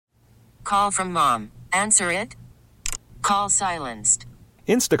call from mom. Answer it. Call silenced.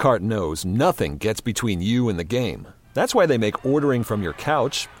 Instacart knows nothing gets between you and the game. That's why they make ordering from your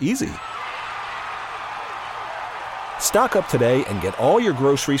couch easy. Stock up today and get all your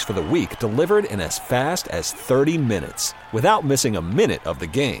groceries for the week delivered in as fast as 30 minutes without missing a minute of the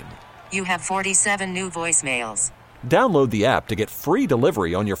game. You have 47 new voicemails. Download the app to get free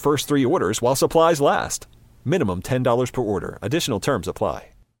delivery on your first 3 orders while supplies last. Minimum $10 per order. Additional terms apply.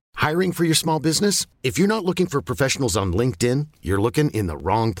 Hiring for your small business? If you're not looking for professionals on LinkedIn, you're looking in the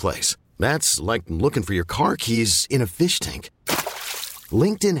wrong place. That's like looking for your car keys in a fish tank.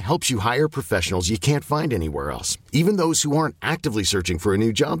 LinkedIn helps you hire professionals you can't find anywhere else, even those who aren't actively searching for a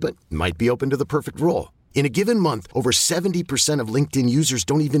new job but might be open to the perfect role. In a given month, over 70% of LinkedIn users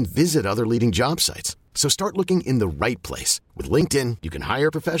don't even visit other leading job sites. So start looking in the right place. With LinkedIn, you can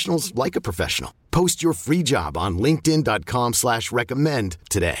hire professionals like a professional. Post your free job on linkedin.com/recommend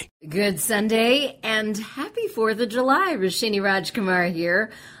today. Good Sunday and happy 4th of July. Rashini Rajkumar here,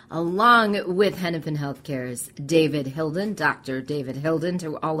 along with Hennepin Healthcare's David Hilden, Dr. David Hilden,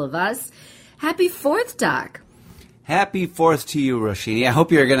 to all of us. Happy 4th, Doc. Happy 4th to you, Rashini. I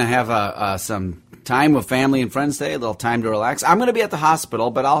hope you're going to have some time with family and friends today, a little time to relax. I'm going to be at the hospital,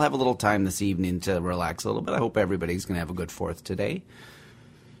 but I'll have a little time this evening to relax a little bit. I hope everybody's going to have a good 4th today.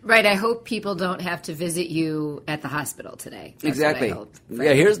 Right. I hope people don't have to visit you at the hospital today. That's exactly. what I hope.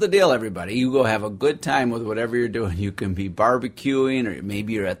 Yeah, here's the deal, everybody. You go have a good time with whatever you're doing. You can be barbecuing, or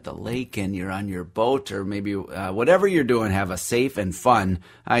maybe you're at the lake and you're on your boat, or maybe whatever you're doing, have a safe and fun.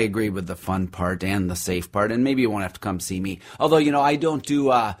 I agree with the fun part and the safe part, and maybe you won't have to come see me. Although, I don't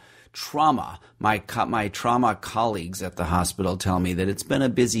do trauma. My trauma colleagues at the hospital tell me that it's been a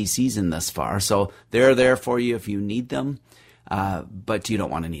busy season thus far, so they're there for you if you need them. But you don't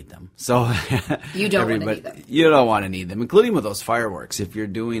want to need them. So you don't want to need them. You don't want to need them, including with those fireworks. If you're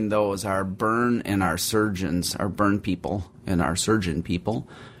doing those, our burn and our surgeons, our burn people and our surgeon people,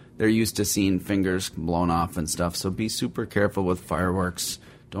 they're used to seeing fingers blown off and stuff. So be super careful with fireworks.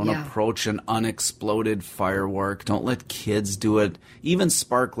 Don't approach an unexploded firework. Don't let kids do it. Even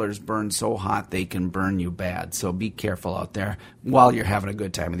sparklers burn so hot they can burn you bad. So be careful out there while you're having a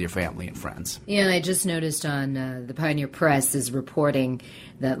good time with your family and friends. Yeah, and I just noticed on the Pioneer Press is reporting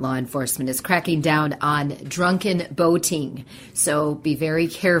that law enforcement is cracking down on drunken boating. So be very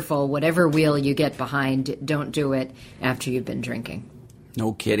careful. Whatever wheel you get behind, don't do it after you've been drinking.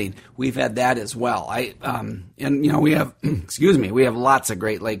 No kidding. We've had that as well. We have, we have lots of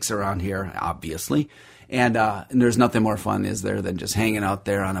Great Lakes around here, obviously. And there's nothing more fun, is there, than just hanging out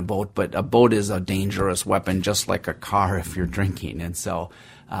there on a boat. But a boat is a dangerous weapon, just like a car if you're drinking. And so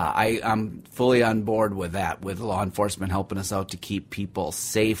I'm fully on board with that, with law enforcement helping us out to keep people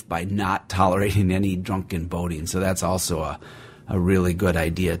safe by not tolerating any drunken boating. So that's also a really good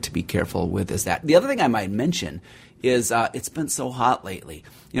idea to be careful with. Is that the other thing I might mention is it's been so hot lately.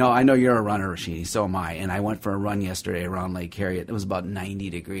 I know you're a runner, Rashini, so am I. And I went for a run yesterday around Lake Harriet. It was about 90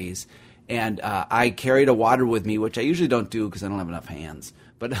 degrees. And I carried a water with me, which I usually don't do because I don't have enough hands.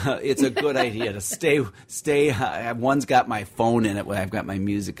 But it's a good idea to stay. One's got my phone in it when I've got my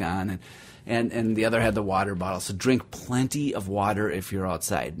music on, and the other had the water bottle. So drink plenty of water if you're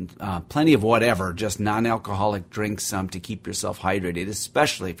outside. Plenty of whatever, just non-alcoholic drinks, to keep yourself hydrated,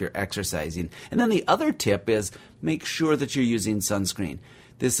 especially if you're exercising. And then the other tip is make sure that you're using sunscreen.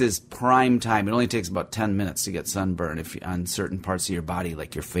 This is prime time. It only takes about 10 minutes to get sunburn on certain parts of your body,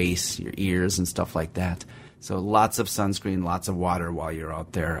 like your face, your ears, and stuff like that. So lots of sunscreen, lots of water while you're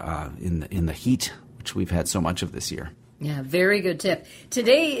out there in the heat, which we've had so much of this year. Yeah, very good tip.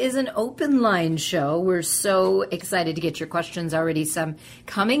 Today is an open line show. We're so excited to get your questions already. Some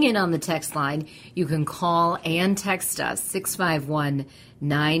coming in on the text line. You can call and text us,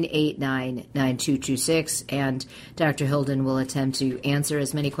 651-989-9226. And Dr. Hilden will attempt to answer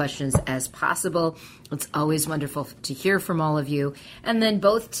as many questions as possible. It's always wonderful to hear from all of you. And then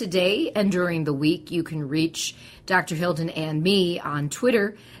both today and during the week, you can reach Dr. Hilden and me on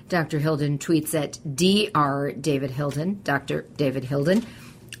Twitter. Dr. Hilden tweets at Dr. David Hilden, Dr. David Hilden.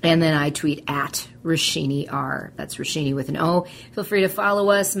 And then I tweet at Rashini R. That's Rashini with an O. Feel free to follow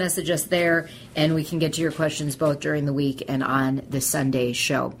us, message us there, and we can get to your questions both during the week and on the Sunday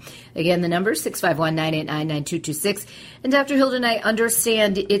show. Again, the number is 651-989-9226. And Dr. Hilden, I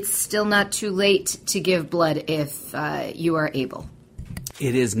understand it's still not too late to give blood if you are able.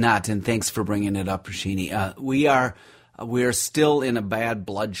 It is not, and thanks for bringing it up, Rashini. We're still in a bad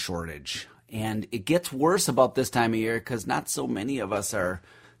blood shortage, and it gets worse about this time of year because not so many of us are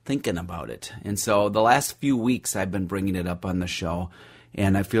thinking about it. And so the last few weeks I've been bringing it up on the show,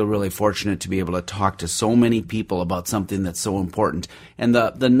 And I feel really fortunate to be able to talk to so many people about something that's so important. And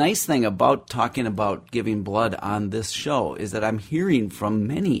the nice thing about talking about giving blood on this show is that I'm hearing from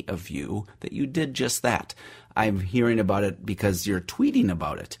many of you that you did just that. I'm hearing about it because you're tweeting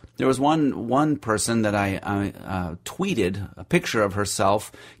about it. There was one person that I tweeted a picture of herself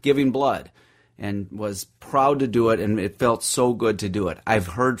giving blood and was proud to do it, and it felt so good to do it. I've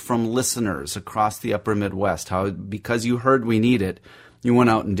heard from listeners across the upper Midwest how because you heard we need it, you went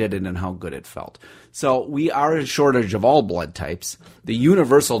out and did it and how good it felt. So we are in shortage of all blood types. The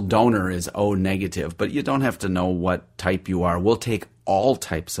universal donor is O negative, but you don't have to know what type you are. We'll take all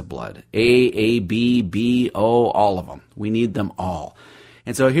types of blood. A, B, B, O, all of them. We need them all.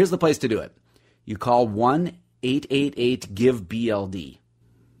 And so here's the place to do it. You call 1-888-GIVE-BLD.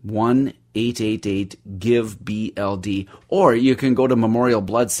 1-888-GIVE-BLD. Or you can go to Memorial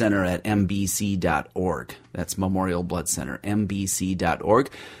Blood Center at mbc.org. That's Memorial Blood Center, mbc.org.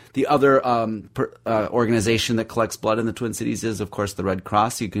 The other organization that collects blood in the Twin Cities is, of course, the Red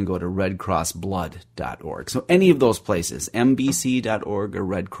Cross. You can go to redcrossblood.org. So any of those places, mbc.org or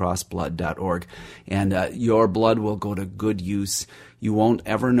redcrossblood.org, and your blood will go to good use. You won't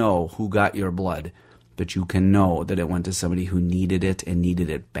ever know who got your blood, but you can know that it went to somebody who needed it and needed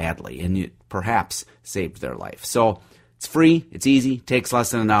it badly, and it perhaps saved their life. So it's free, it's easy, takes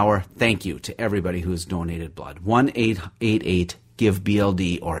less than an hour. Thank you to everybody who's donated blood.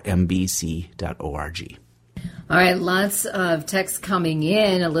 1-888-GIVE-BLD or mbc.org. All right, lots of texts coming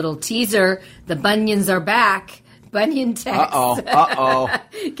in. A little teaser. The Bunions are back. Bunion text. Uh-oh.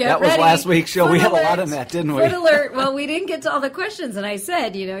 That was ready. Last week's show. Foot We had alert. a lot on that, didn't we? Foot alert. Well, we didn't get to all the questions, and I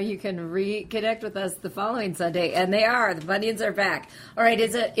said, you can reconnect with us the following Sunday, and they are. The Bunions are back. All right,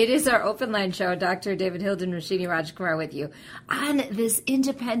 it is our open line show. Dr. David Hilden, Rashini Rajkumar with you on this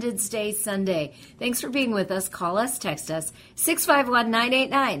Independence Day Sunday. Thanks for being with us. Call us, text us,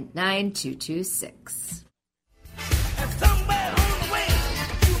 651-989-9226.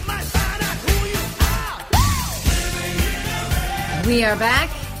 We are back.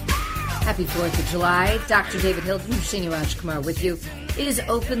 Happy 4th of July. Dr. David Hilden, Rashini Rajkumar with you. It is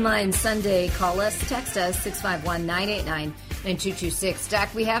Open Line Sunday. Call us, text us, 651-989-9226.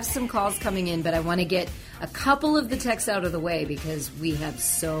 Doc, we have some calls coming in, but I want to get a couple of the texts out of the way because we have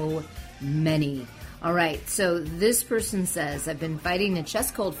so many. All right, so this person says, I've been fighting a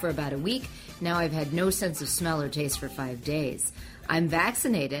chest cold for about a week. Now I've had no sense of smell or taste for 5 days. I'm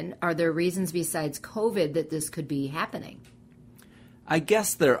vaccinated. Are there reasons besides COVID that this could be happening? I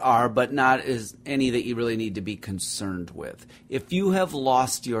guess there are, but not as any that you really need to be concerned with. If you have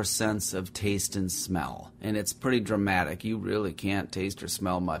lost your sense of taste and smell, and it's pretty dramatic, you really can't taste or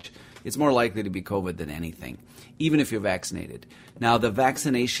smell much, it's more likely to be COVID than anything, even if you're vaccinated. Now, the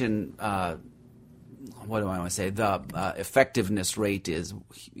vaccination, the effectiveness rate is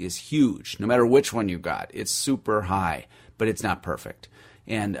huge. No matter which one you got, it's super high, but it's not perfect.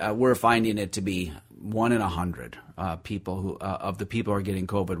 And we're finding it to be 1 in 100 people who of the people who are getting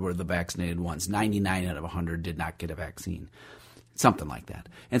COVID were the vaccinated ones. 99 out of 100 did not get a vaccine, something like that.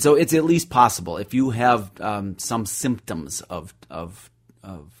 And so it's at least possible if you have some symptoms of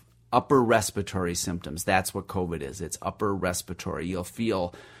upper respiratory symptoms. That's what COVID is. It's upper respiratory. You'll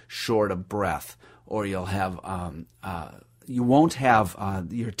feel short of breath, or you'll have you won't have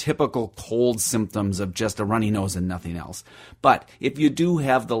your typical cold symptoms of just a runny nose and nothing else. But if you do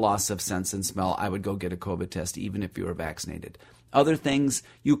have the loss of sense and smell, I would go get a COVID test even if you were vaccinated. Other things,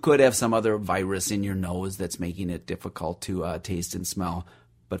 you could have some other virus in your nose that's making it difficult to taste and smell.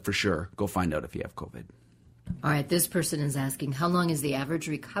 But for sure, go find out if you have COVID. All right, this person is asking, how long is the average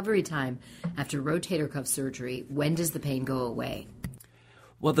recovery time after rotator cuff surgery? When does the pain go away?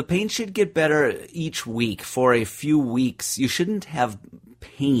 Well, the pain should get better each week for a few weeks. You shouldn't have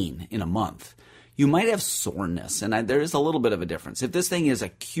pain in a month. You might have soreness, and there is a little bit of a difference. If this thing is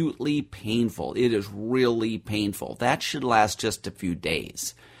acutely painful, it is really painful. That should last just a few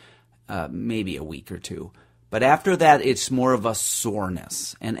days, maybe a week or two. But after that, it's more of a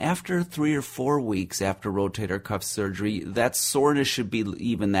soreness. And after 3 or 4 weeks after rotator cuff surgery, that soreness should be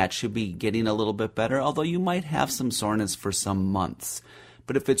getting a little bit better, although you might have some soreness for some months.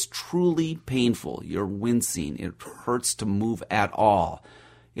 But if it's truly painful, you're wincing, it hurts to move at all,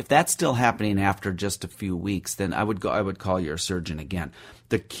 if that's still happening after just a few weeks, then I would call your surgeon again.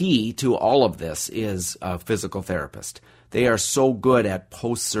 The key to all of this is a physical therapist. They are so good at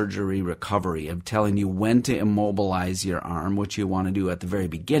post-surgery recovery of telling you when to immobilize your arm, which you want to do at the very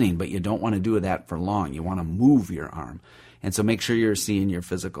beginning, but you don't want to do that for long. You want to move your arm. And so make sure you're seeing your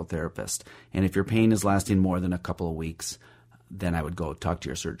physical therapist. And if your pain is lasting more than a couple of weeks, then I would go talk to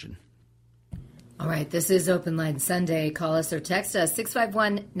your surgeon. All right, this is Open Line Sunday. Call us or text us,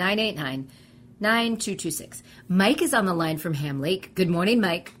 651-989-9226. Mike is on the line from Ham Lake. Good morning,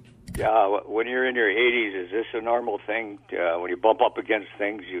 Mike. Yeah, when you're in your 80s, is this a normal thing? When you bump up against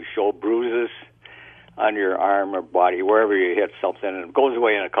things, you show bruises on your arm or body, wherever you hit something, and it goes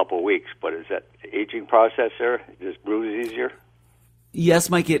away in a couple of weeks. But is that aging process there? Just bruise easier? Yes,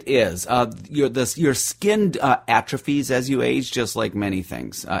 Mike, it is. Your skin atrophies as you age, just like many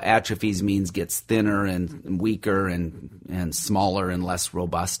things. Atrophies means gets thinner and weaker and smaller and less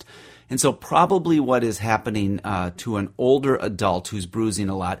robust. And so probably what is happening to an older adult who's bruising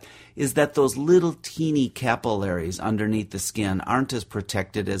a lot is that those little teeny capillaries underneath the skin aren't as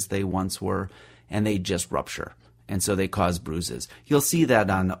protected as they once were, and they just rupture. And so they cause bruises. You'll see that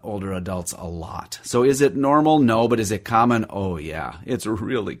on older adults a lot. So is it normal? No. But is it common? Oh, yeah. It's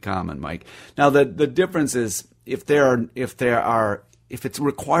really common, Mike. Now, the difference is if it's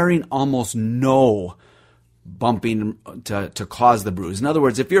requiring almost no bumping to cause the bruise. In other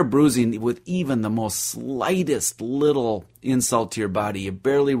words, if you're bruising with even the most slightest little insult to your body, you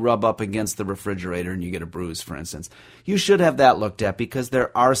barely rub up against the refrigerator and you get a bruise, for instance, you should have that looked at because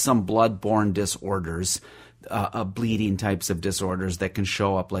there are some blood-borne disorders, bleeding types of disorders that can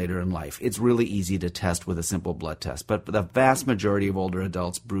show up later in life. It's really easy to test with a simple blood test, but the vast majority of older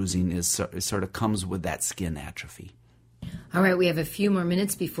adults bruising is sort of comes with that skin atrophy. All right, we have a few more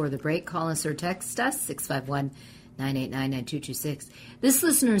minutes before the break. Call us or text us, 651-989-9226. This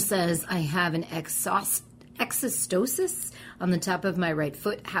listener says, I have an exostosis on the top of my right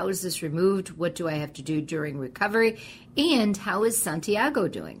foot. How is this removed? What do I have to do during recovery? And how is Santiago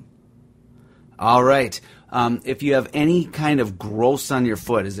doing? All right. If you have any kind of growths on your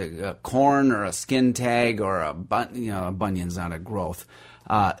foot, is it a corn or a skin tag or a bunion's not a growth,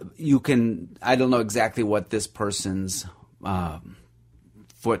 you can, I don't know exactly what this person's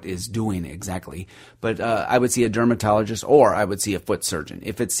foot is doing exactly, but I would see a dermatologist or I would see a foot surgeon.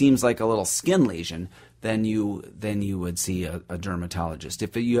 If it seems like a little skin lesion, then you would see a dermatologist.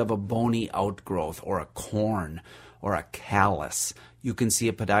 If you have a bony outgrowth or a corn or a callus, you can see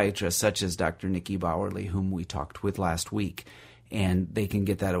a podiatrist such as Dr. Nikki Bowerly, whom we talked with last week, and they can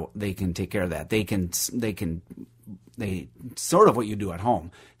get that. They can take care of that. They sort of what you do at home.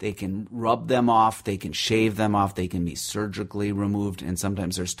 They can rub them off. They can shave them off. They can be surgically removed, and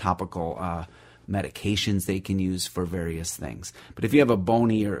sometimes there's topical medications they can use for various things. But if you have a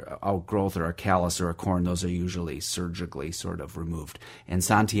bony or outgrowth or a callus or a corn, those are usually surgically sort of removed. And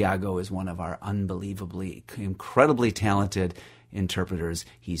Santiago is one of our unbelievably, incredibly talented interpreters.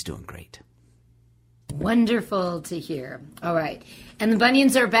 He's doing great. Wonderful to hear. All right. And the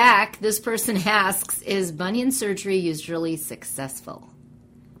bunions are back. This person asks, is bunion surgery usually successful?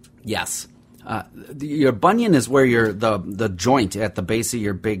 Yes. Your bunion is where the joint at the base of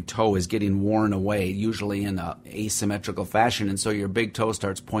your big toe is getting worn away, usually in an asymmetrical fashion, and so your big toe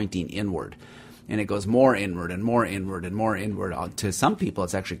starts pointing inward. And it goes more inward and more inward and more inward. To some people,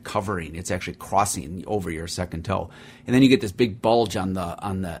 it's actually covering, it's actually crossing over your second toe. And then you get this big bulge on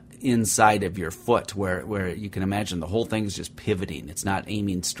the inside of your foot where you can imagine the whole thing is just pivoting. It's not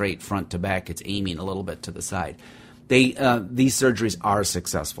aiming straight front to back, it's aiming a little bit to the side. These surgeries are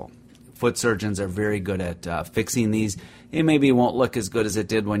successful. Foot surgeons are very good at fixing these. It maybe won't look as good as it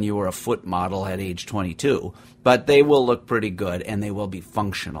did when you were a foot model at age 22, but they will look pretty good and they will be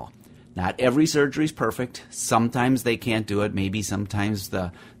functional. Not every surgery is perfect. Sometimes they can't do it. Maybe sometimes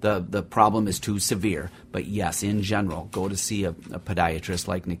the problem is too severe. But yes, in general, go to see a podiatrist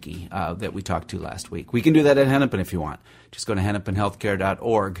like Nikki that we talked to last week. We can do that at Hennepin if you want. Just go to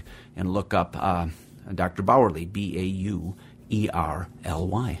hennepinhealthcare.org and look up Dr. Bowerly, Baurely.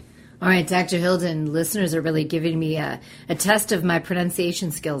 All right, Dr. Hilden, listeners are really giving me a test of my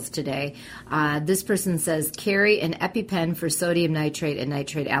pronunciation skills today. This person says, carry an EpiPen for sodium nitrate and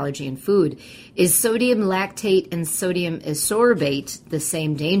nitrate allergy in food. Is sodium lactate and sodium isorbate the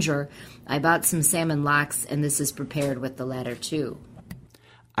same danger? I bought some salmon lox, and this is prepared with the latter too.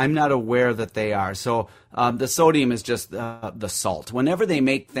 I'm not aware that they are. So the sodium is just the salt. Whenever they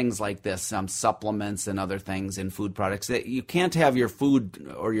make things like this, supplements and other things in food products, you can't have your food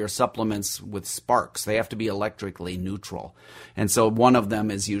or your supplements with sparks. They have to be electrically neutral. And so one of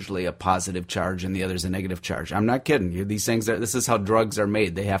them is usually a positive charge and the other is a negative charge. I'm not kidding. These things this is how drugs are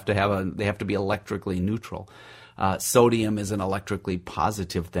made. They have to be electrically neutral. Sodium is an electrically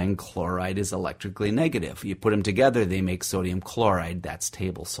positive thing. Chloride is electrically negative. You put them together, they make sodium chloride. That's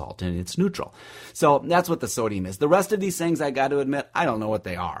table salt, and it's neutral. So that's what the sodium is. The rest of these things, I got to admit, I don't know what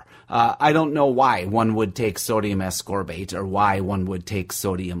they are. I don't know why one would take sodium ascorbate or why one would take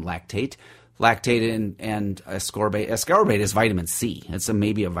sodium lactate. lactate and ascorbate. Ascorbate is vitamin C. It's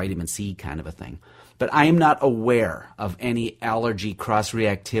maybe a vitamin C kind of a thing. But I am not aware of any allergy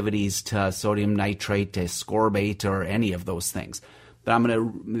cross-reactivities to sodium nitrate, to ascorbate, or any of those things. But I'm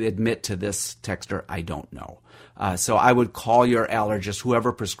going to admit to this texter, I don't know. So I would call your allergist,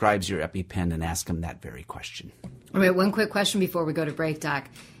 whoever prescribes your EpiPen, and ask them that very question. All right, one quick question before we go to break, Doc.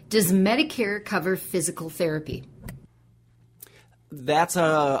 Does Medicare cover physical therapy? That's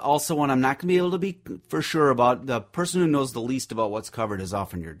also one I'm not going to be able to be for sure about. The person who knows the least about what's covered is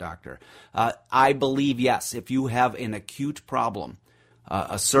often your doctor. I believe, yes, if you have an acute problem,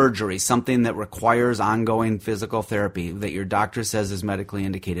 a surgery, something that requires ongoing physical therapy that your doctor says is medically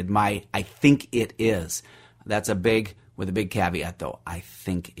indicated, I think it is. That's with a big caveat, though. I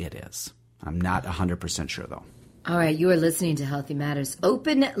think it is. I'm not 100% sure, though. All right, you are listening to Healthy Matters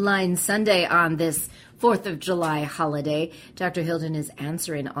Open Line Sunday on this 4th of July holiday. Dr. Hilden is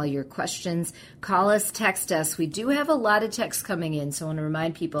answering all your questions. Call us, text us. We do have a lot of texts coming in, so I want to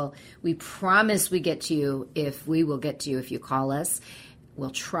remind people, we promise we get to you if you call us.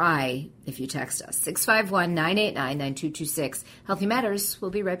 We'll try if you text us. 651-989-9226. Healthy Matters. We'll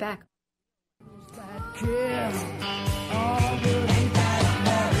be right back.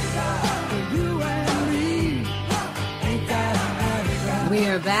 We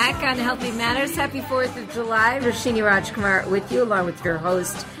are back on Healthy Matters. Happy 4th of July. Rashini Rajkumar with you, along with your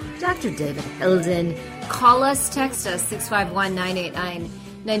host, Dr. David Hilden. Call us, text us,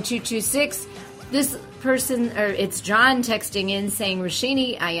 651-989-9226. This person, it's John texting in saying,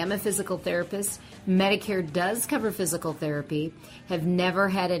 Rashini, I am a physical therapist. Medicare does cover physical therapy. Have never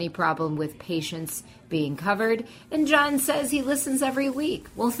had any problem with patients being covered. And John says he listens every week.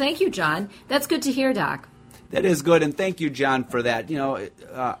 Well, thank you, John. That's good to hear, Doc. That is good, and thank you, John, for that.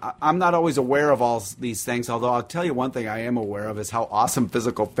 I'm not always aware of all these things, although I'll tell you one thing I am aware of is how awesome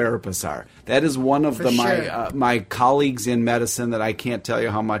physical therapists are. That is one of my colleagues in medicine that I can't tell you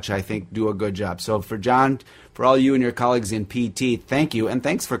how much I think do a good job. So for John, for all you and your colleagues in PT, thank you, and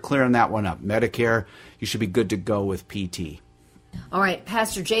thanks for clearing that one up. Medicare, you should be good to go with PT. All right,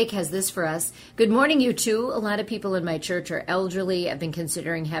 Pastor Jake has this for us. Good morning, you two. A lot of people in my church are elderly. I've been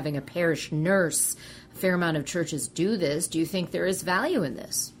considering having a parish nurse. A fair amount of churches do this. Do you think there is value in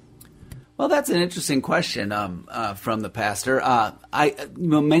this? Well, that's an interesting question from the pastor.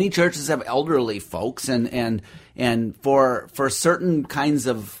 Many churches have elderly folks, and for certain kinds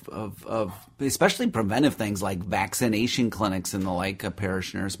of especially preventive things like vaccination clinics and the like, a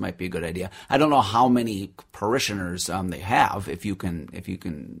parish nurse might be a good idea. I don't know how many parishioners they have. If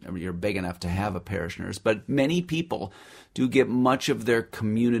you're big enough to have a parish nurse, but many people do get much of their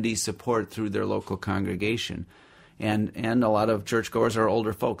community support through their local congregation. And a lot of churchgoers are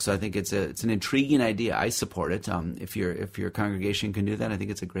older folks. So I think it's an intriguing idea. I support it. If your congregation can do that, I think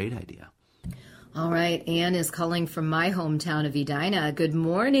it's a great idea. All right, Ann is calling from my hometown of Edina. Good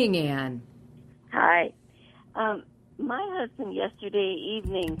morning, Ann. Hi. My husband yesterday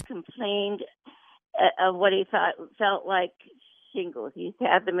evening complained of what he felt like shingles. He's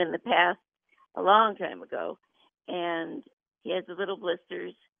had them in the past a long time ago, and he has the little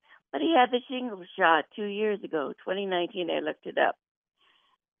blisters. But he had the shingles shot 2 years ago, 2019. I looked it up.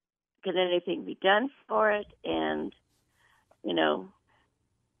 Can anything be done for it? And,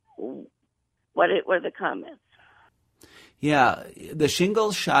 what are the comments? Yeah, the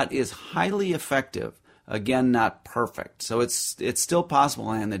shingles shot is highly effective. Again, not perfect. So it's still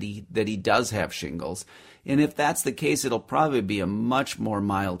possible, Ann, that he does have shingles. And if that's the case, it'll probably be a much more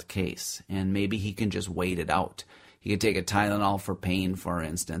mild case. And maybe he can just wait it out. He could take a Tylenol for pain, for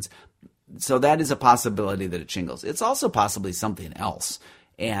instance. So that is a possibility that it's shingles. It's also possibly something else.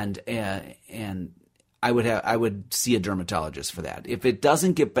 And I would see a dermatologist for that. If it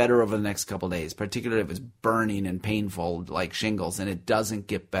doesn't get better over the next couple of days, particularly if it's burning and painful like shingles and it doesn't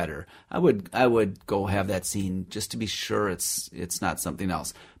get better, I would go have that seen just to be sure it's not something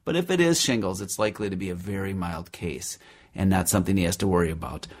else. But if it is shingles, it's likely to be a very mild case and not something he has to worry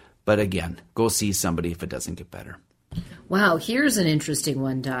about. But again, go see somebody if it doesn't get better. Wow, here's an interesting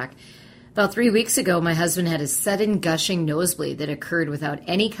one, Doc. About 3 weeks ago, my husband had a sudden gushing nosebleed that occurred without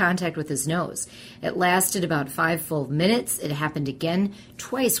any contact with his nose. It lasted about 5 full minutes. It happened again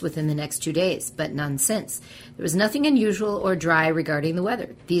twice within the next 2 days, but none since. There was nothing unusual or dry regarding the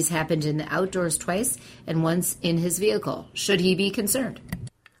weather. These happened in the outdoors twice and once in his vehicle. Should he be concerned?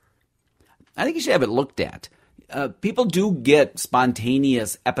 I think you should have it looked at. People do get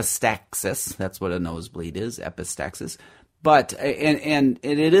spontaneous epistaxis. That's what a nosebleed is, epistaxis. But and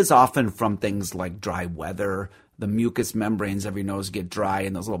it is often from things like dry weather. The mucous membranes of your nose get dry,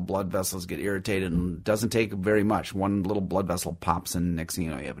 and those little blood vessels get irritated. And it doesn't take very much. One little blood vessel pops, and next thing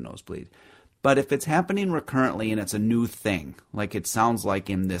you know, you have a nosebleed. But if it's happening recurrently and it's a new thing, like it sounds like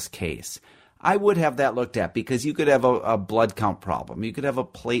in this case, I would have that looked at, because you could have a blood count problem. You could have a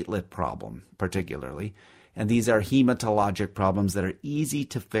platelet problem, particularly. And these are hematologic problems that are easy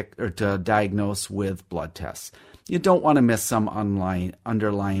to fix or to diagnose with blood tests. You don't want to miss some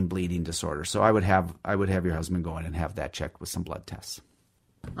underlying bleeding disorder. So I would have your husband go in and have that checked with some blood tests.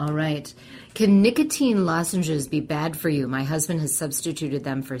 All right. Can nicotine lozenges be bad for you? My husband has substituted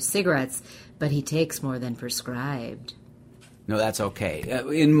them for cigarettes, but he takes more than prescribed. No, that's okay.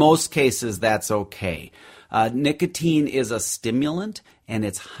 In most cases, that's okay. Nicotine is a stimulant, and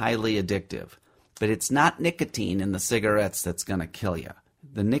it's highly addictive. But it's not nicotine in the cigarettes that's going to kill you.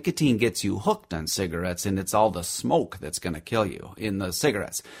 The nicotine gets you hooked on cigarettes, and it's all the smoke that's going to kill you in the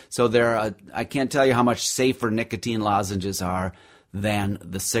cigarettes. So I can't tell you how much safer nicotine lozenges are than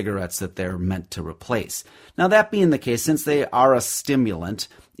the cigarettes that they're meant to replace. Now, that being the case, since they are a stimulant,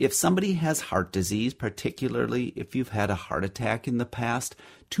 if somebody has heart disease, particularly if you've had a heart attack in the past,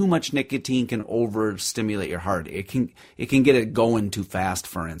 too much nicotine can overstimulate your heart. It can get it going too fast,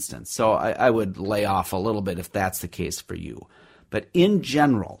 for instance. So I would lay off a little bit if that's the case for you. But in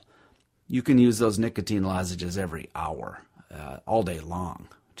general, you can use those nicotine lozenges every hour, all day long,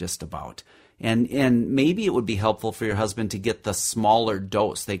 just about. And maybe it would be helpful for your husband to get the smaller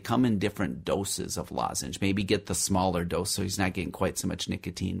dose. They come in different doses of lozenge. Maybe get the smaller dose so he's not getting quite so much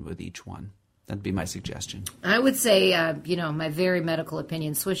nicotine with each one. That'd be my suggestion. I would say, my very medical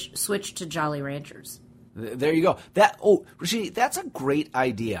opinion, switch to Jolly Ranchers. There you go. Rashidi, that's a great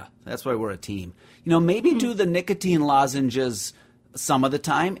idea. That's why we're a team. Maybe do the nicotine lozenges some of the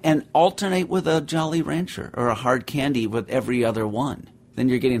time and alternate with a Jolly Rancher or a hard candy with every other one. Then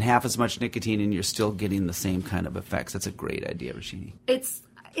you're getting half as much nicotine and you're still getting the same kind of effects. That's a great idea, Rashidi. It's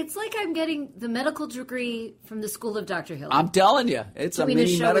like I'm getting the medical degree from the School of Dr. Hill. I'm telling you, it's a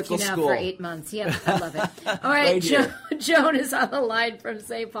mini medical school. Now for 8 months. Yeah, I love it. All right, Joan is on the line from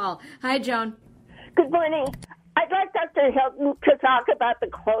St. Paul. Hi, Joan. Good morning. I'd like Dr. Hilton to talk about the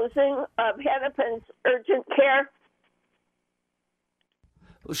closing of Hennepin's urgent care.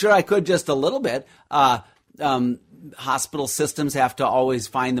 Well, sure, I could just a little bit. Hospital systems have to always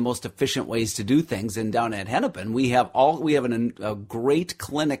find the most efficient ways to do things. And down at Hennepin, we have a great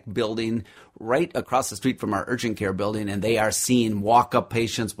clinic building right across the street from our urgent care building, and they are seeing walk-up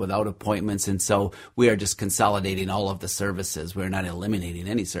patients without appointments. And so we are just consolidating all of the services. We're not eliminating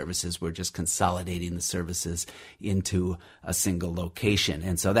any services. We're just consolidating the services into a single location.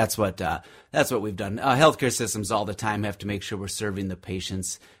 And so that's what we've done. Healthcare systems all the time have to make sure we're serving the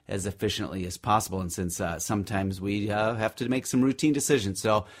patients as efficiently as possible. And since sometimes we have to make some routine decisions,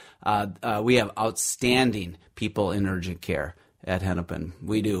 so we have outstanding people in urgent care at Hennepin.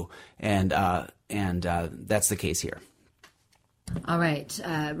 We do, and that's the case here. All right.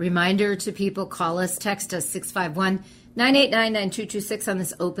 Reminder to people: call us, text us 651-989-9226 on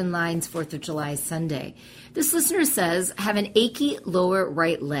this open lines 4th of July Sunday. This listener says, have an achy lower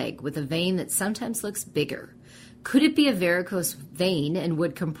right leg with a vein that sometimes looks bigger. Could it be a varicose vein, and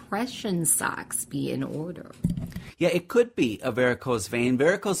would compression socks be in order? Yeah, it could be a varicose vein.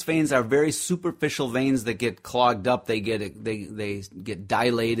 Varicose veins are very superficial veins that get clogged up. They get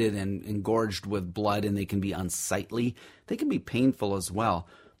dilated and engorged with blood, and they can be unsightly. They can be painful as well.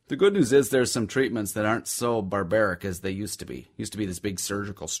 The good news is there's some treatments that aren't so barbaric as they used to be. Used to be this big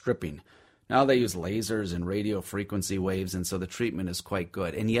surgical stripping. Now they use lasers and radio frequency waves, and so the treatment is quite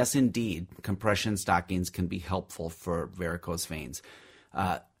good. And yes, indeed, compression stockings can be helpful for varicose veins.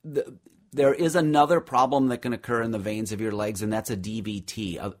 There is another problem that can occur in the veins of your legs, and that's a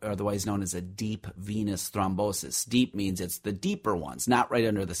DVT, otherwise known as a deep venous thrombosis. Deep means it's the deeper ones, not right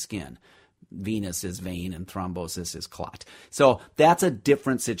under the skin. Venous is vein and thrombosis is clot. So that's a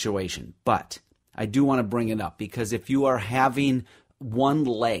different situation. But I do want to bring it up because if you are having one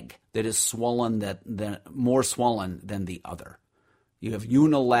leg that is swollen, more swollen than the other, you have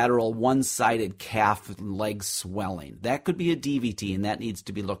unilateral one-sided calf leg swelling, that could be a DVT, and that needs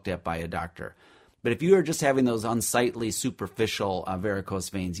to be looked at by a doctor. But if you are just having those unsightly, superficial varicose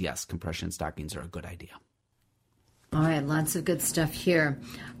veins, yes, compression stockings are a good idea. All right, lots of good stuff here.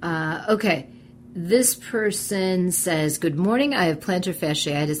 Okay, this person says, good morning, I have plantar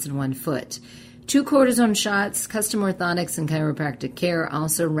fasciitis in one foot. 2 cortisone shots, custom orthotics, and chiropractic care,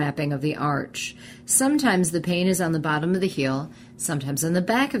 also wrapping of the arch. Sometimes the pain is on the bottom of the heel, sometimes on the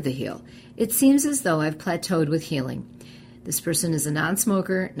back of the heel. It seems as though I've plateaued with healing. This person is a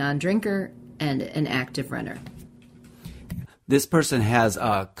non-smoker, non-drinker, and an active runner. This person has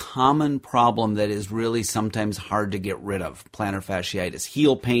a common problem that is really sometimes hard to get rid of, plantar fasciitis,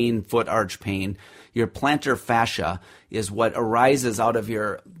 heel pain, foot arch pain. Your plantar fascia is what arises out of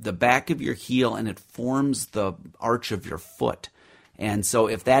the back of your heel, and it forms the arch of your foot. And so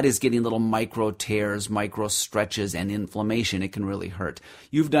if that is getting little micro tears, micro stretches, and inflammation, it can really hurt.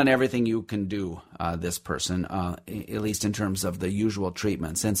 You've done everything you can do, this person, at least in terms of the usual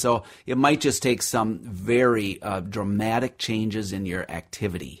treatments. And so it might just take some very dramatic changes in your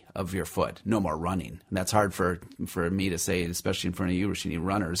activity of your foot. No more running. And that's hard for me to say, especially in front of you, Rashini,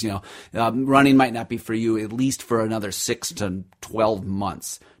 runners. Running might not be for you, at least for another 6 to 12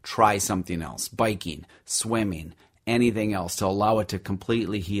 months. Try something else. Biking, swimming, anything else to allow it to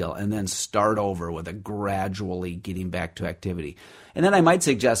completely heal, and then start over with a gradually getting back to activity. And then I might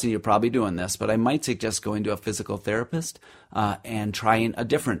suggest, and you're probably doing this, but I might suggest going to a physical therapist and trying a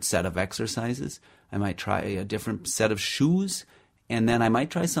different set of exercises. I might try a different set of shoes, and then I might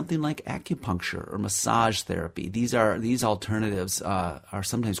try something like acupuncture or massage therapy. These alternatives are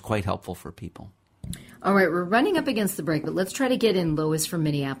sometimes quite helpful for people. All right, we're running up against the break, but let's try to get in Lois from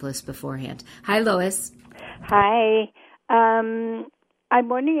Minneapolis beforehand. Hi, Lois. Hi. I'm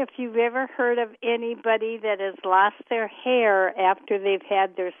wondering if you've ever heard of anybody that has lost their hair after they've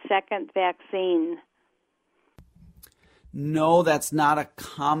had their second vaccine. No, that's not a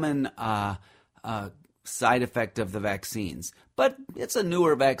common side effect of the vaccines. But it's a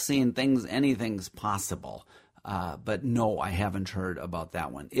newer vaccine. Anything's possible. But no, I haven't heard about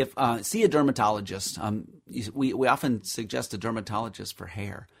that one. If see a dermatologist. We often suggest a dermatologist for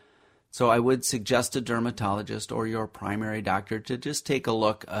hair. So I would suggest a dermatologist or your primary doctor to just take a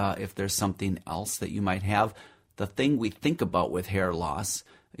look if there's something else that you might have. The thing we think about with hair loss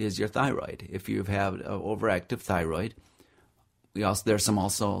is your thyroid. If you've had overactive thyroid, there's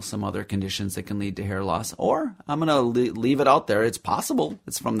some other conditions that can lead to hair loss. Or I'm going to leave it out there. It's possible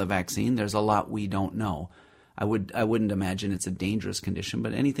it's from the vaccine. There's a lot we don't know. I wouldn't imagine it's a dangerous condition,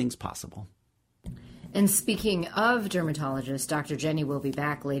 but anything's possible. And speaking of dermatologists, Dr. Jenny will be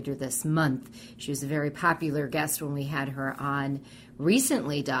back later this month. She was a very popular guest when we had her on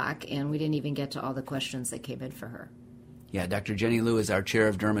recently, Doc, and we didn't even get to all the questions that came in for her. Yeah, Dr. Jenny Liu is our chair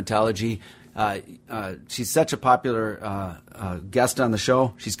of dermatology. She's such a popular guest on the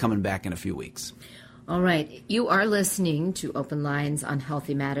show. She's coming back in a few weeks. All right. You are listening to Open Lines on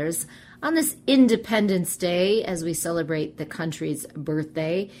Healthy Matters on this Independence Day as we celebrate the country's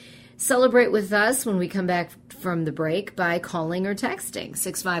birthday. Celebrate with us when we come back from the break by calling or texting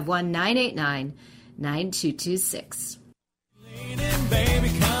 651-989-9226. Baby,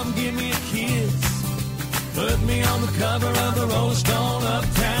 come give me a kiss. Put me on the cover of the Rolling Stone,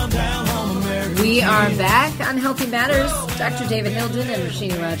 uptown, down home, America. We are back on Healthy Matters. Dr. David Hilden and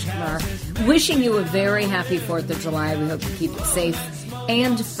Rashini Rajkumar wishing you a very happy 4th of July. We hope you keep it safe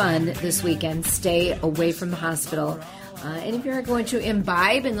and fun this weekend. Stay away from the hospital. And if you're going to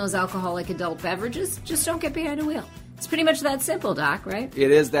imbibe in those alcoholic adult beverages, just don't get behind a wheel. It's pretty much that simple, Doc, right? It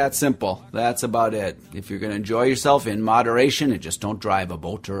is that simple. That's about it. If you're going to enjoy yourself in moderation, and just don't drive a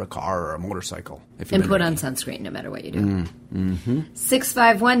boat or a car or a motorcycle. And put on sunscreen no matter what you do.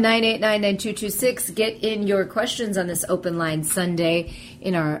 651-989-9226. Get in your questions on this Open Line Sunday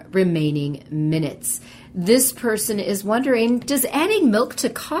in our remaining minutes. This person is wondering, does adding milk to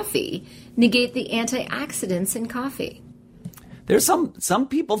coffee negate the antioxidants in coffee? There's some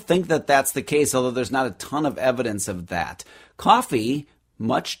people think that that's the case, although there's not a ton of evidence of that. Coffee,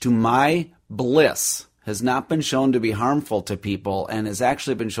 much to my bliss, has not been shown to be harmful to people and has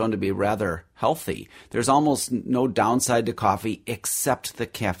actually been shown to be rather healthy. There's almost no downside to coffee except the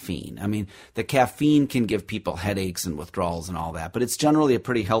caffeine. I mean, the caffeine can give people headaches and withdrawals and all that, but it's generally a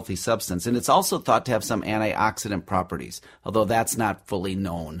pretty healthy substance. And it's also thought to have some antioxidant properties, although that's not fully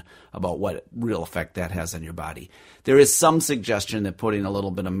known about what real effect that has on your body. There is some suggestion that putting a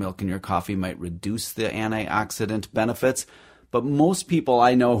little bit of milk in your coffee might reduce the antioxidant benefits, but most people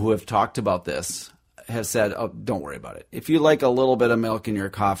I know who have talked about this have said, oh, don't worry about it. If you like a little bit of milk in your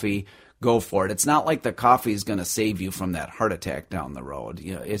coffee, go for it. It's not like the coffee is going to save you from that heart attack down the road.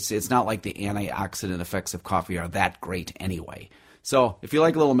 You know, it's not like the antioxidant effects of coffee are that great anyway. So if you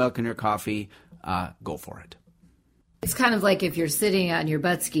like a little milk in your coffee, go for it. It's kind of like if you're sitting on your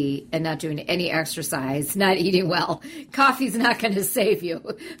butt ski and not doing any exercise, not eating well, coffee's not going to save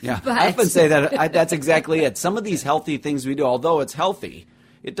you. Yeah, but I often say that that's exactly it. Some of these healthy things we do, although it's healthy,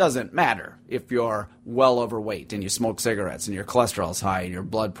 It doesn't matter if you're well overweight and you smoke cigarettes and your cholesterol's high and your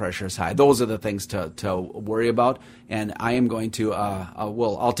blood pressure's high. Those are the things to worry about. And I am going to,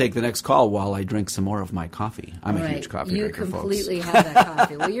 I'll take the next call while I drink some more of my coffee. I'm a huge coffee drinker, folks. You completely have that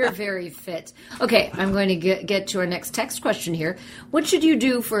coffee. Well, you're very fit. Okay, I'm going to get to our next text question here. What should you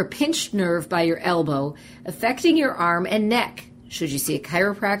do for a pinched nerve by your elbow affecting your arm and neck? Should you see a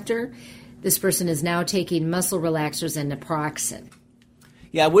chiropractor? This person is now taking muscle relaxers and naproxen.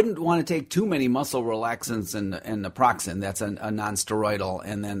 Yeah, I wouldn't want to take too many muscle relaxants and naproxen. That's a non-steroidal,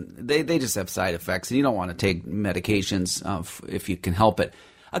 and then they just have side effects, and you don't want to take medications if you can help it.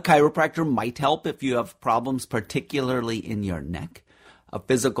 A chiropractor might help if you have problems, particularly in your neck. A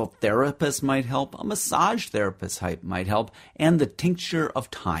physical therapist might help. A massage therapist might help. And the tincture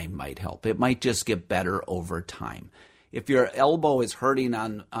of time might help. It might just get better over time. If your elbow is hurting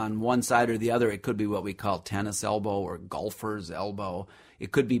on one side or the other, it could be what we call tennis elbow or golfer's elbow.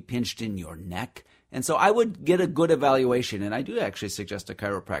 It could be pinched in your neck. And so I would get a good evaluation, and I do actually suggest a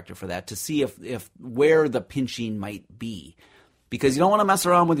chiropractor for that, to see if where the pinching might be. Because you don't want to mess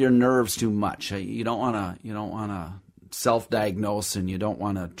around with your nerves too much. You don't want to self-diagnose, and you don't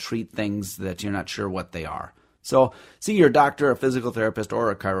want to treat things that you're not sure what they are. So see your doctor, a physical therapist, or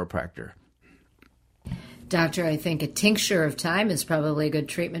a chiropractor. Doctor, I think a tincture of time is probably a good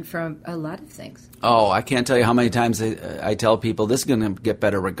treatment for a lot of things. Oh, I can't tell you how many times I tell people this is going to get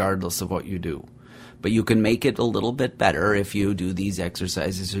better regardless of what you do. But you can make it a little bit better if you do these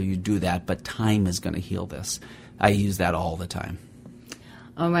exercises or you do that, but time is going to heal this. I use that all the time.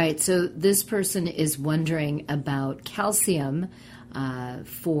 All right, so this person is wondering about calcium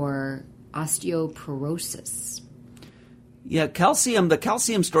for osteoporosis. Yeah, the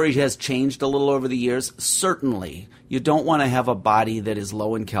calcium story has changed a little over the years. Certainly, you don't want to have a body that is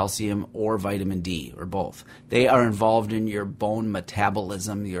low in calcium or vitamin D, or both. They are involved in your bone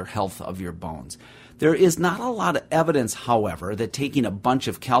metabolism, your health of your bones. There is not a lot of evidence, however, that taking a bunch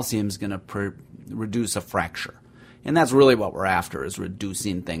of calcium is going to reduce a fracture. And that's really what we're after, is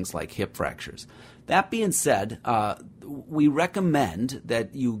reducing things like hip fractures. That being said, we recommend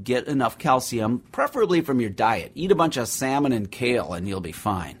that you get enough calcium, preferably from your diet. Eat a bunch of salmon and kale and you'll be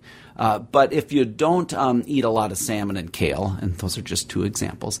fine. But if you don't eat a lot of salmon and kale, and those are just two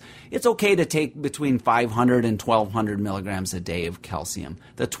examples, it's okay to take between 500 and 1,200 milligrams a day of calcium.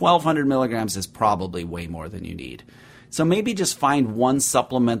 The 1,200 milligrams is probably way more than you need. So maybe just find one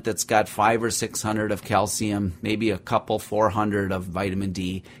supplement that's got 500 or 600 of calcium, maybe a couple 400 of vitamin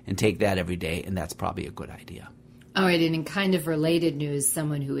D, and take that every day, and that's probably a good idea. All right, and in kind of related news,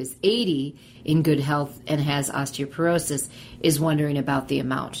 someone who is 80 in good health and has osteoporosis is wondering about the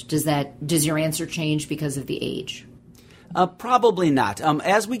amount. Does your answer change because of the age? Probably not.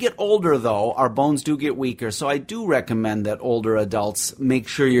 As we get older, though, our bones do get weaker, so I do recommend that older adults make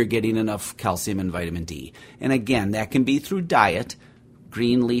sure you're getting enough calcium and vitamin D. And again, that can be through diet.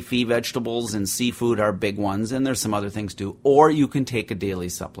 Green leafy vegetables and seafood are big ones, and there's some other things too. Or you can take a daily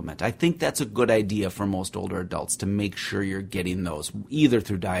supplement. I think that's a good idea for most older adults, to make sure you're getting those either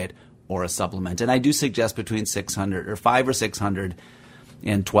through diet or a supplement. And I do suggest between 600 or 500 or 600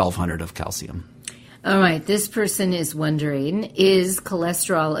 and 1,200 of calcium. All right, this person is wondering, is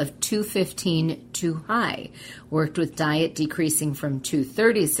cholesterol of 215 too high? Worked with diet decreasing from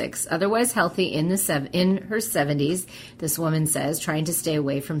 236, otherwise healthy in her 70s. This woman says, trying to stay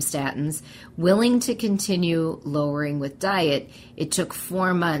away from statins, willing to continue lowering with diet. It took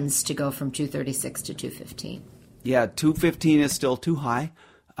 4 months to go from 236 to 215. Yeah, 215 is still too high.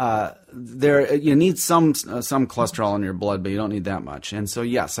 You need some cholesterol in your blood, but you don't need that much. And so,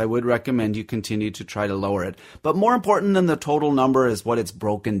 yes, I would recommend you continue to try to lower it. But more important than the total number is what it's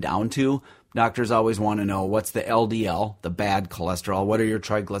broken down to. Doctors always want to know, what's the LDL, the bad cholesterol? What are your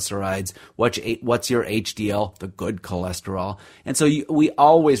triglycerides? What's your HDL, the good cholesterol? And so we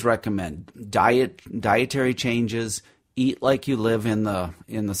always recommend dietary changes. Eat like you live in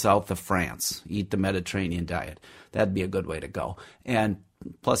the south of France. Eat the Mediterranean diet. That'd be a good way to go. And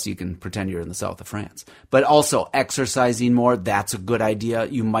plus, you can pretend you're in the south of France. But also, exercising more, that's a good idea.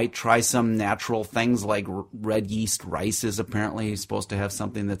 You might try some natural things like red yeast rice is apparently supposed to have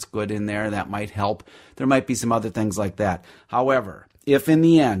something that's good in there. That might help. There might be some other things like that. However, if in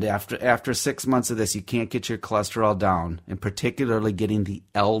the end, after 6 months of this, you can't get your cholesterol down, and particularly getting the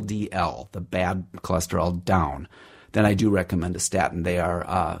LDL, the bad cholesterol, down, then I do recommend a statin. They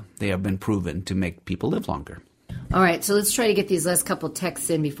have been proven to make people live longer. All right, so let's try to get these last couple texts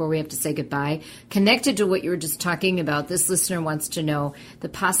in before we have to say goodbye. Connected to what you were just talking about, this listener wants to know the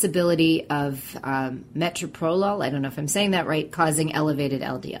possibility of metoprolol, I don't know if I'm saying that right, causing elevated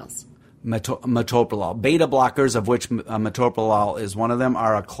LDLs. metoprolol. Beta blockers, of which metoprolol is one of them,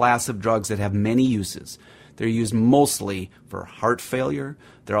 are a class of drugs that have many uses. They're used mostly for heart failure.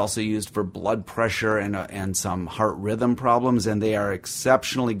 They're also used for blood pressure and some heart rhythm problems, and they are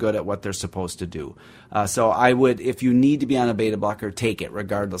exceptionally good at what they're supposed to do. So I would, if you need to be on a beta blocker, take it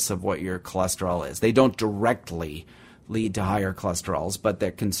regardless of what your cholesterol is. They don't directly lead to higher cholesterols, but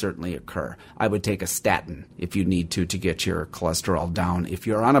that can certainly occur. I would take a statin if you need to get your cholesterol down. If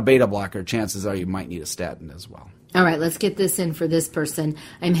you're on a beta blocker, chances are you might need a statin as well. All right, let's get this in for this person.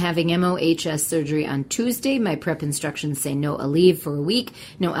 I'm having MOHS surgery on Tuesday. My prep instructions say no Aleve for a week,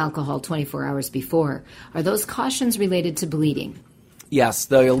 no alcohol 24 hours before. Are those cautions related to bleeding? Yes,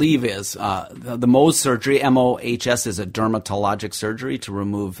 the Aleve is. The Mohs surgery, MOHS, is a dermatologic surgery to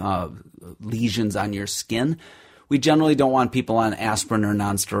remove lesions on your skin. We generally don't want people on aspirin or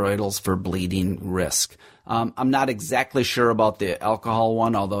nonsteroidals for bleeding risk. I'm not exactly sure about the alcohol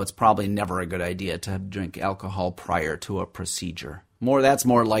one, although it's probably never a good idea to drink alcohol prior to a procedure. That's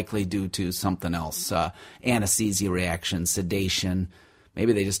more likely due to something else, anesthesia reaction, sedation.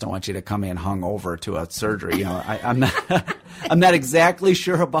 Maybe they just don't want you to come in hungover to a surgery. I'm not exactly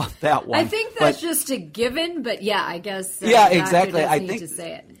sure about that one. I think that's just a given, but yeah, I guess. Yeah, exactly. I think to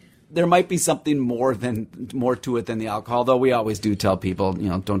say it. There might be something more to it than the alcohol, though we always do tell people,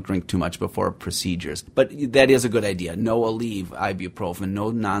 don't drink too much before procedures. But that is a good idea. No Aleve, ibuprofen,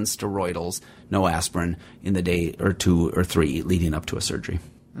 no nonsteroidals, no aspirin in the day or 2 or 3 leading up to a surgery.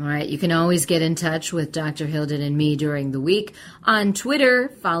 All right, you can always get in touch with Dr. Hilden and me during the week. On Twitter,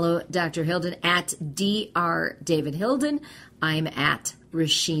 follow Dr. Hilden at Dr. David Hilden. I'm at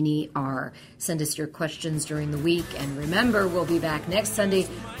Rashini R. Send us your questions during the week. And remember, we'll be back next Sunday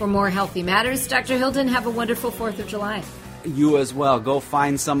for more Healthy Matters. Dr. Hilden, have a wonderful 4th of July. You as well. Go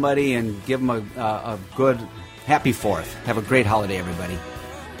find somebody and give them a good, happy 4th. Have a great holiday, everybody.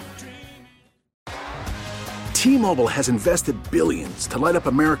 T-Mobile has invested billions to light up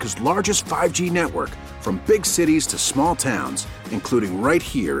America's largest 5G network, from big cities to small towns, including right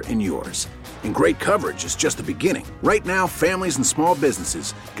here in yours. And great coverage is just the beginning. Right now, families and small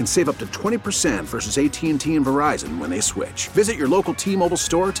businesses can save up to 20% versus AT&T and Verizon when they switch. Visit your local T-Mobile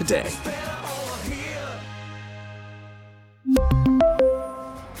store today.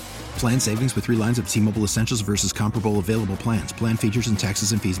 Plan savings with 3 lines of T-Mobile Essentials versus comparable available plans. Plan features and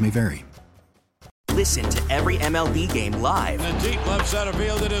taxes and fees may vary. Listen to every MLB game live. In the deep left center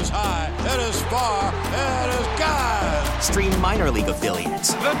field, it is high, it is far, it is gone. Stream minor league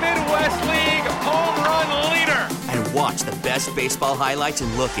affiliates. The Midwest League home run leader. And watch the best baseball highlights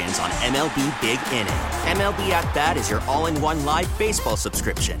and look-ins on MLB Big Inning. MLB At Bat is your all-in-one live baseball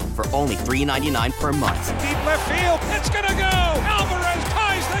subscription for only $3.99 per month. Deep left field, it's gonna go. Alvarez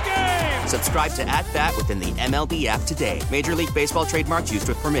ties the game. Subscribe to At Bat within the MLB app today. Major League Baseball trademarks used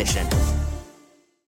with permission.